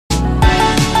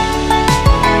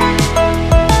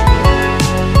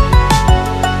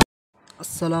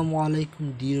Assalamu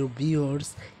alaikum dear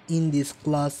viewers. In this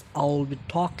class I will be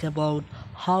talk about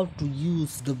how to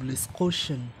use WS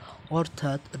question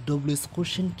অর্থাৎ WS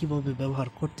question কিভাবে ব্যবহার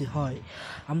করতে হয়।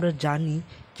 আমরা জানি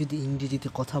যদি ইংরেজিতে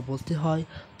কথা বলতে হয়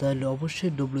তাহলে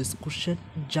অবশ্যই WS question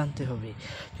জানতে হবে।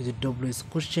 যদি WS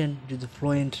question যদি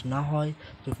ফ্লুয়েন্ট না হয়,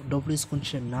 যদি WS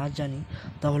question না জানি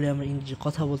তাহলে আমরা ইংরেজি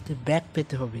কথা বলতে ব্যাক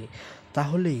পেতে হবে।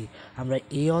 তাহলে আমরা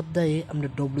এই অধ্যায়ে আমরা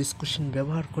WS question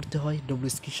ব্যবহার করতে হয়,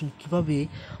 WS question কীভাবে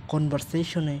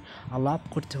কনভারসেশনে আলাপ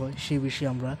করতে হয় সেই বিষয়ে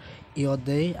আমরা এই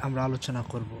অধ্যায়ে আমরা আলোচনা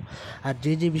করব। আর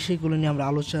যে বিষয়গুলো নিয়ে আমরা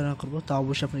আলোচনা করব তা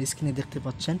অবশ্যই আপনার স্ক্রিনে দেখতে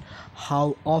পাচ্ছেন। How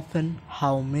often,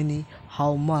 how many,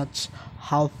 how much,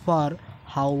 how far,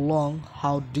 how long,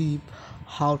 how deep,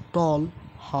 how ton,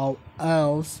 how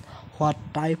else, what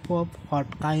type of, what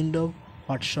kind of,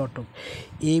 what short of,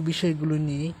 এই বিষয়গুলো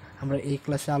নিয়ে আমরা এই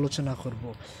ক্লাসে আলোচনা করব।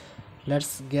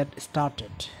 Let's get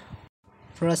started.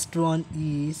 First one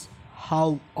is how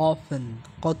often,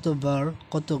 কতবার,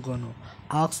 কত গণ।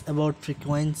 আস্ক অ্যাবাউট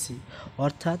ফ্রিকোয়েন্সি,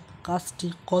 অর্থাৎ কাজটি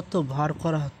কতবার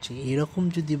করা হচ্ছে এরকম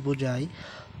যদি বোঝাই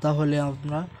তাহলে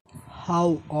আমরা হাউ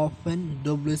অফেন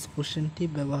WS কোশ্চেনটি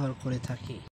ব্যবহার করে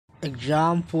থাকি।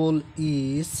 এক্সাম্পল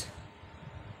ইজ,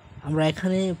 আমরা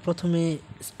এখানে প্রথমে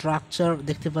স্ট্রাকচার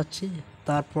দেখতে পাচ্ছি,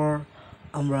 তারপর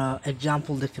আমরা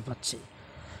এক্সাম্পল দেখতে পাচ্ছি।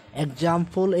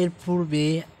 এক্সাম্পল এর পূর্বে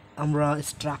আমরা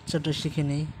স্ট্রাকচারটা শিখে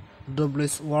নিই।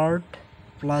 WS word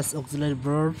plus auxiliary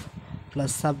verb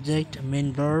plus subject main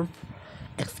verb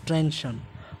extension,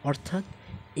 অর্থাৎ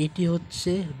এটি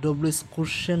হচ্ছে WS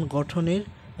কোশ্চেন গঠনের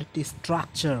একটি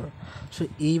স্ট্রাকচার। সো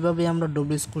এইভাবে আমরা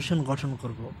WS কোশ্চেন গঠন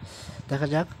করব। দেখা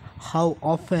যাক, how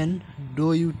often do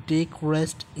you take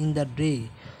rest in the day,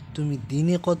 তুমি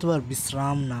দিনে কতবার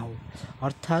বিশ্রাম নাও,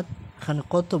 অর্থাৎ এখানে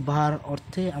কতবার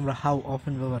অর্থে আমরা হাউ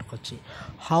অফেন ব্যবহার করছি।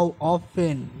 হাউ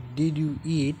অফেন ডিড ইউ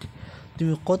ইট,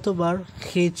 তুমি কতবার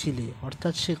খেয়েছিলে,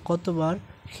 অর্থাৎ সে কতবার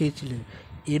খেয়েছিলে।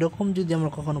 এরকম যদি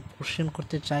আমরা কখনো কোশ্চেন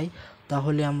করতে চাই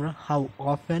তাহলে আমরা হাউ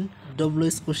অফেন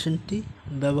WS কোশ্চেনটি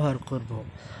ব্যবহার করব।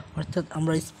 অর্থাৎ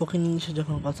আমরা স্পোকেন ইংলিশে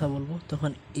যখন কথা বলবো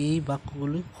তখন এই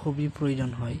বাক্যগুলি খুবই প্রয়োজন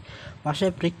হয়।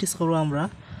 বাসায় প্র্যাকটিস করবো আমরা,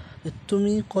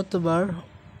 তুমি কতবার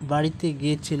বাড়িতে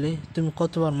গিয়েছিলে, তুমি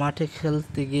কতবার মাঠে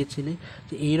খেলতে গিয়েছিলে।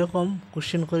 তো এইরকম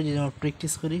কোশ্চেন করে যদি আমরা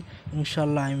প্র্যাকটিস করি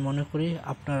ইনশাল্লাহ আমি মনে করি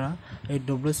আপনারা এই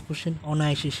WS কোশ্চেন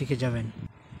অনায়াসে শিখে যাবেন।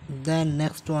 দেন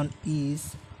next one is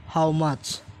how much,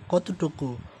 কতটুকু,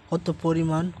 কত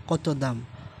পরিমাণ, কত দাম।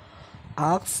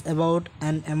 Ask about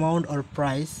an amount or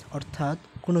price, অর্থাৎ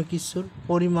কোনো কিছুর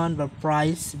পরিমাণ বা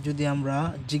প্রাইস যদি আমরা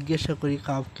জিজ্ঞাসা করি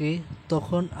কাউকে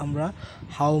তখন আমরা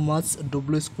হাউ মাচ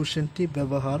WS কোশ্চেনটি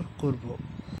ব্যবহার করব।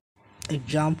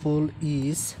 এক্সাম্পল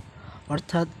ইজ,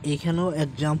 অর্থাৎ এখানেও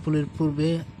এক্সাম্পলের পূর্বে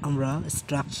আমরা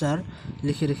স্ট্রাকচার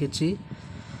লিখে রেখেছি।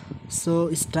 সো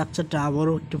স্ট্রাকচারটা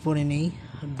আবারও একটু পড়ে নেই।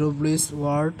 WS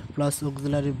word plus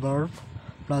auxiliary verb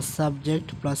plus subject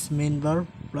plus main verb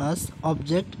plus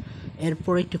object,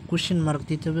 এরপর একটি কোশ্চেন মার্ক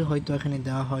দিতে হবে, হয়তো এখানে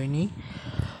দেওয়া হয়নি।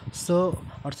 সো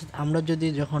অর্থাৎ আমরা যদি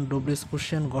যখন WS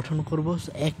কোশ্চেন গঠন করব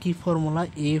একই ফর্মুলা,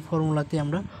 এই ফর্মুলাতে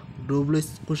আমরা WS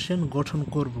কোশ্চেন গঠন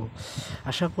করব।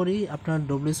 আশা করি আপনার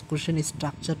WS কোশ্চেন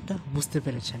স্ট্রাকচারটা বুঝতে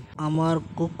পেরেছেন। আমার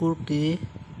কুকুরকে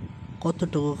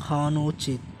কতটুকু খাওয়ানো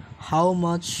উচিত। How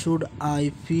much should I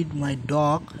feed my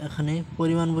dog, এখানে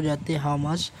পরিমাণ বোঝাতে হাউ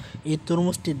মাচ। এই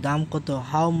তরমুজটির দাম কত।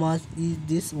 How much is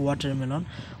this watermelon,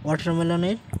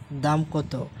 ওয়াটারমেলনের দাম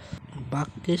কত।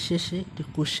 বাক্যের শেষে একটি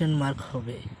কোশ্চেন মার্ক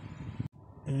হবে।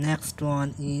 Next one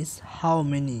is how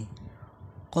many,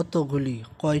 কতগুলি,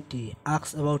 কয়টি। আস্ক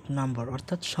অ্যাবাউট নাম্বার,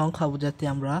 অর্থাৎ সংখ্যা বোঝাতে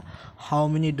আমরা হাউ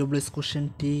মেনি WS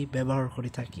কোশ্চেনটি ব্যবহার করে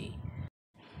থাকি।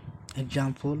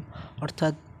 এক্সাম্পল,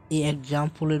 অর্থাৎ এই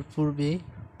এক্সাম্পলের পূর্বে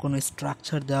কোনো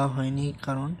স্ট্রাকচার দেওয়া হয়নি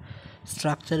কারণ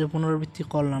স্ট্রাকচারের পুনরাবৃত্তি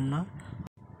করলাম না।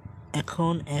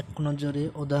 এখন এক নজরে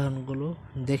উদাহরণগুলো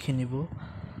দেখে নিব।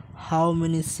 How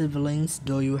many siblings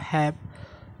do you have,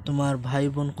 তোমার ভাই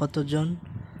বোন কতজন।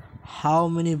 হাউ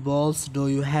মেনি বলস ডু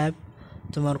ইউ হ্যাভ,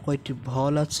 তোমার কয়টি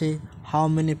বল আছে। How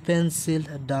many pencil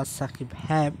does Shakib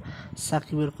have,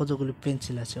 সাকিবের কতগুলি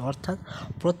পেন্সিল আছে। অর্থাৎ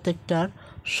প্রত্যেকটার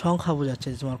সংখ্যা বোঝাচ্ছে,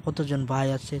 তোমার কতজন ভাই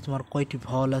আছে, তোমার কয়টি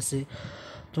বল আছে,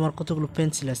 তোমার কতগুলো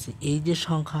পেন্সিল আছে। এই যে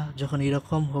সংখ্যা যখন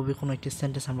এরকম হবে কোনো একটি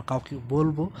সেন্টেন্স আমরা কাউকে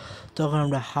বলবো তখন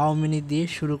আমরা হাউ মেনি দিয়ে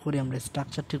শুরু করে আমরা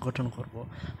স্ট্রাকচারটি গঠন করব।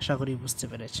 আশা করি বুঝতে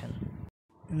পেরেছেন।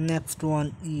 Next one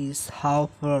is how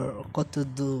far, কত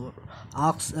দূর।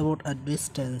 আস্ক অ্যাবাউট আ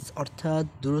ডিস্টেন্স, অর্থাৎ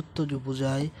দূরত্ব যে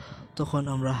বোঝায় তখন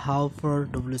আমরা হাউ ফার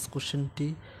WS কোশ্চেনটি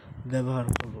ব্যবহার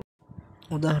করব।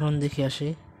 উদাহরণ দেখে আসে।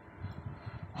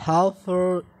 How far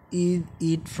is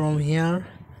it from here,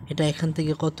 এটা এখান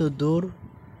থেকে কত দূর।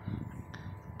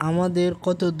 আমাদের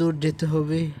কত দূর যেতে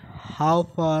হবে। How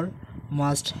far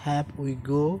must have we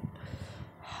go,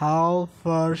 how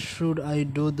far should I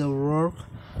do the work,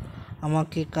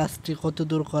 আমাকে কাজটি কত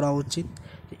দূর করা উচিত।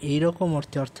 এইরকম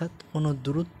অর্থে, অর্থাৎ কোনো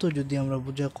দূরত্ব যদি আমরা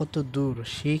বুঝাই কত দূর,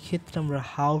 সেই ক্ষেত্রে আমরা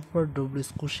হাউ ফার ডব্লিউএস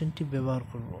কোশ্চেনটি ব্যবহার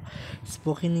করব।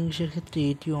 স্পোকেন ইংলিশের ক্ষেত্রে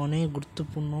এটি অনেক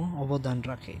গুরুত্বপূর্ণ অবদান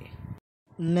রাখে।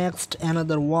 Next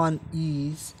another one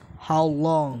is how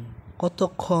long,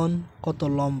 কতক্ষণ, কত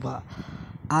লম্বা।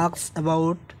 Ask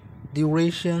about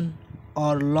duration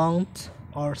or length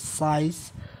or size,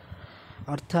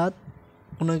 অর্থাৎ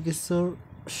কোনো কিছুর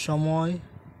সময়,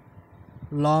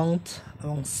 লেংথ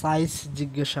এবং সাইজ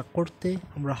জিজ্ঞাসা করতে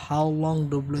আমরা হাউ লং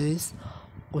ডব্লিউএস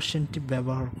কোশ্চেনটি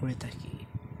ব্যবহার করে থাকি।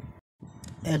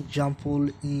 Example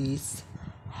is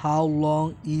how long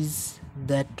is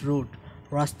that road,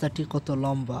 রাস্তাটি কত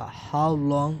লম্বা। How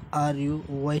long are you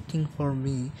waiting for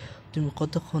me, তুমি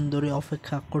কতক্ষণ ধরে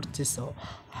অপেক্ষা করতেছ।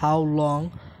 How long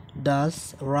does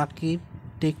Rakib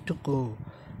take to go,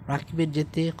 রাকিবের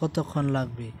যেতে কতক্ষণ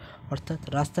লাগবে। অর্থাৎ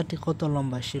রাস্তাটি কত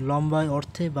লম্বা, সেই লম্বায়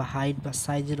অর্থে বা হাইট বা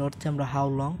সাইজের অর্থে আমরা হাউ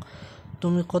লং,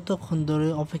 তুমি কতক্ষণ ধরে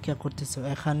অপেক্ষা করতেছো,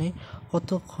 এখানে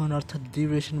কতক্ষণ অর্থাৎ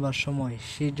ডিউরেশন বা সময়,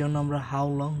 সেই জন্য আমরা হাউ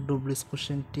লং ডব্লিউএস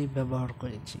কোশ্চেনটি ব্যবহার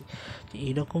করেছি।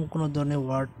 এইরকম কোনো ধরনের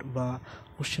ওয়ার্ড বা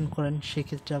কোশ্চেন করেন,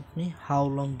 সেক্ষেত্রে আপনি হাউ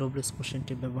লং ডব্লিউএস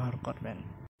কোশ্চেনটি ব্যবহার করবেন।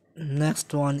 Next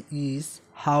one is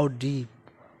how deep,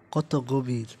 কত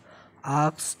গভীর।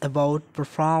 আস্ক অ্যাবাউট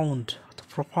প্রফাউন্ড,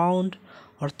 প্রফাউন্ড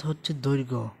অর্থ হচ্ছে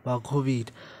দৈর্ঘ্য বা গভীর,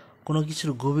 কোনো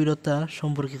কিছুর গভীরতা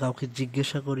সম্পর্কে কাউকে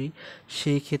জিজ্ঞাসা করি,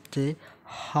 সেই ক্ষেত্রে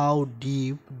হাউ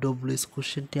ডিপ ডব্লিউএস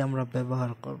কোশ্চেনটি আমরা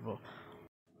ব্যবহার করব।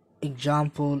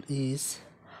 Example is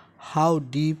how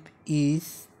deep is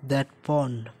that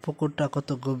পন্ড, পুকুরটা কত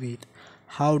গভীর।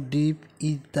 How deep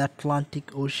is the Atlantic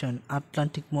ocean,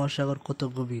 Atlantic মহাসাগর কত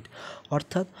গভীর।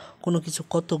 অর্থাৎ কোনো কিছু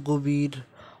কত গভীর,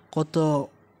 কত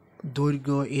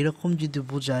দৈর্ঘ্য এরকম যদি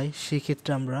বোঝায়,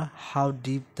 সেক্ষেত্রে আমরা হাউ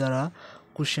ডিপ দ্বারা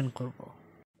কোশ্চেন করব।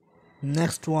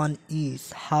 নেক্সট ওয়ান ইজ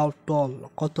হাউ টল,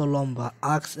 কত লম্বা।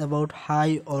 Ask about high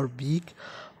or big,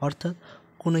 অর্থাৎ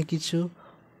কোনো কিছু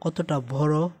কতটা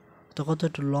বড় তো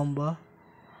কতটা লম্বা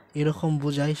এরকম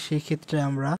বোঝায়, সেই ক্ষেত্রে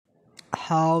আমরা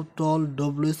হাউ টল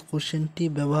ডব্লিউএস কোশ্চেনটি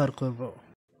ব্যবহার করব।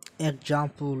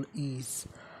 Example is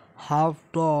how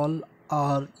ton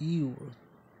are you,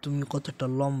 তুমি কতটা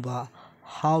লম্বা।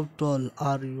 How ton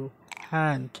are you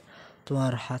hand,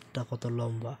 তোমার হাতটা কত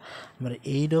লম্বা। মানে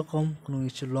এইরকম কোনো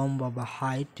কিছু লম্বা বা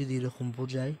হাইট যদি এরকম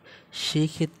বোঝায়, সেই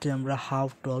ক্ষেত্রে আমরা হাউ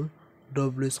টল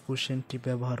ডব্লিউএস কোশ্চেনটি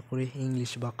ব্যবহার করে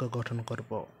ইংলিশ বাক্য গঠন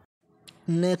করব।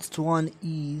 Next one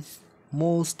is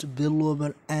most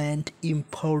valuable and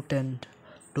important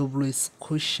W S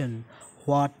question.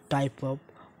 What type of,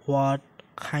 what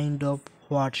kind of,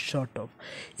 what sort of,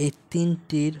 এই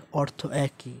তিনটির অর্থ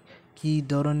একই, কী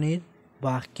ধরনের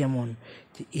বা কেমন।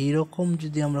 এইরকম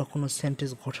যদি আমরা কোনো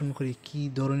সেন্টেন্স গঠন করি কী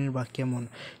ধরনের বা কেমন,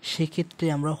 সেক্ষেত্রে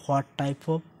আমরা what type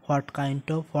of, what kind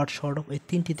of, what sort of, এই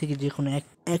তিনটি থেকে যে কোনো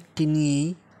একটি নিয়েই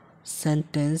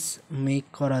সেন্টেন্স মেক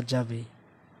করা যাবে।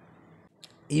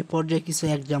 এই পর্যায়ে কিছু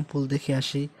এক্সাম্পল দেখে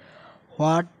আসি।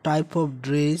 What type of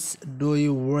dress do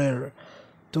you wire,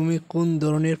 তুমি কোন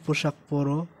ধরনের পোশাক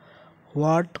পরো।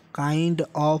 What kind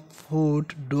of food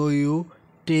do you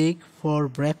take for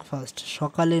breakfast,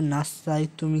 সকালের নাস্তায়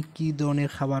তুমি কী ধরনের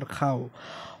খাবার খাও।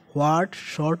 What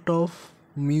sort of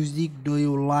music do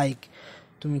you like,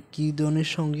 তুমি কী ধরনের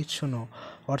সঙ্গীত শোনো।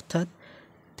 অর্থাৎ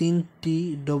তিনটি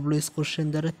ডব্লিউএস কোশ্চেন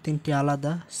দ্বারা তিনটি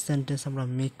আলাদা সেন্টেন্স আমরা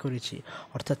মেক করেছি।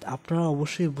 অর্থাৎ আপনারা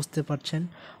অবশ্যই বুঝতে পারছেন,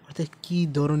 অর্থাৎ কী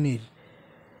ধরনের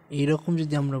এইরকম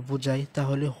যদি আমরা বোঝাই,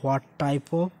 তাহলে হোয়াট টাইপ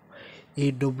অফ এই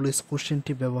ডব্লিউএস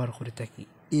কোশ্চেনটি ব্যবহার করে থাকি।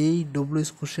 এই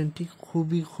ডব্লিউএস কোশ্চেনটি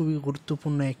খুবই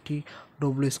গুরুত্বপূর্ণ একটি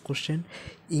ডব্লিউএস কোশ্চেন।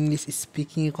 ইংলিশ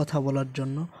স্পিকিংয়ে কথা বলার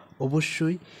জন্য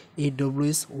অবশ্যই এই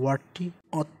ডব্লিউএস ওয়ার্ডটি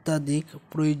অত্যাধিক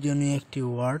প্রয়োজনীয় একটি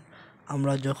ওয়ার্ড।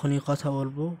 আমরা যখনই কথা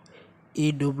বলবো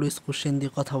এই ডব্লিউএস কোশ্চেন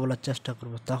দিয়ে কথা বলার চেষ্টা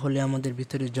করব, তাহলে আমাদের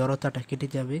ভিতরে জড়তাটা কেটে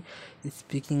যাবে,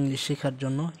 স্পিকিং ইংলিশ শেখার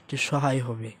জন্য একটি সহায়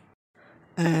হবে।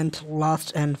 And last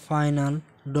and final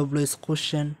W S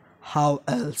question how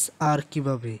else, আর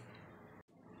কিভাবে।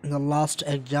 The last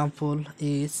example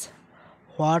is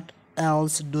what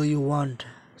else do you want,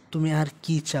 তুমি আর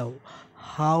কি চাও।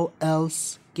 How else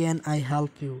can I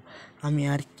help you, আমি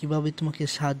আর কিভাবে তোমাকে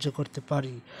সাহায্য করতে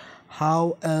পারি। How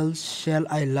else shall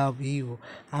I love you,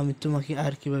 আমি তোমাকে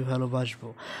আর কিভাবে ভালোবাসবো।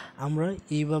 আমরা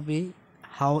এইভাবে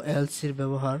হাউ এলসের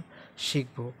ব্যবহার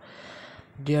শিখব।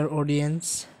 ডিয়ার অডিয়েন্স,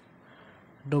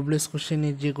 ডব্লিউএস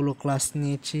কোশ্চেনের যেগুলো ক্লাস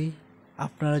নিয়েছি,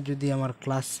 আপনারা যদি আমার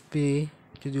ক্লাস পেয়ে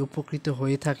যদি উপকৃত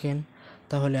হয়ে থাকেন,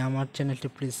 তাহলে আমার চ্যানেলটি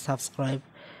please subscribe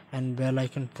and bell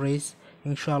icon press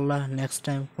ইনশাআল্লাহ নেক্সট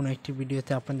টাইম কোনো একটি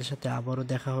ভিডিওতে আপনাদের সাথে আবারও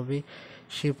দেখা হবে।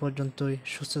 সে পর্যন্তই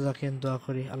সুস্থ থাকেন, দোয়া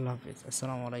করি। আল্লাহ হাফিজ।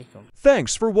 আসসালামু আলাইকুম।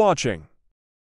 Thanks for watching.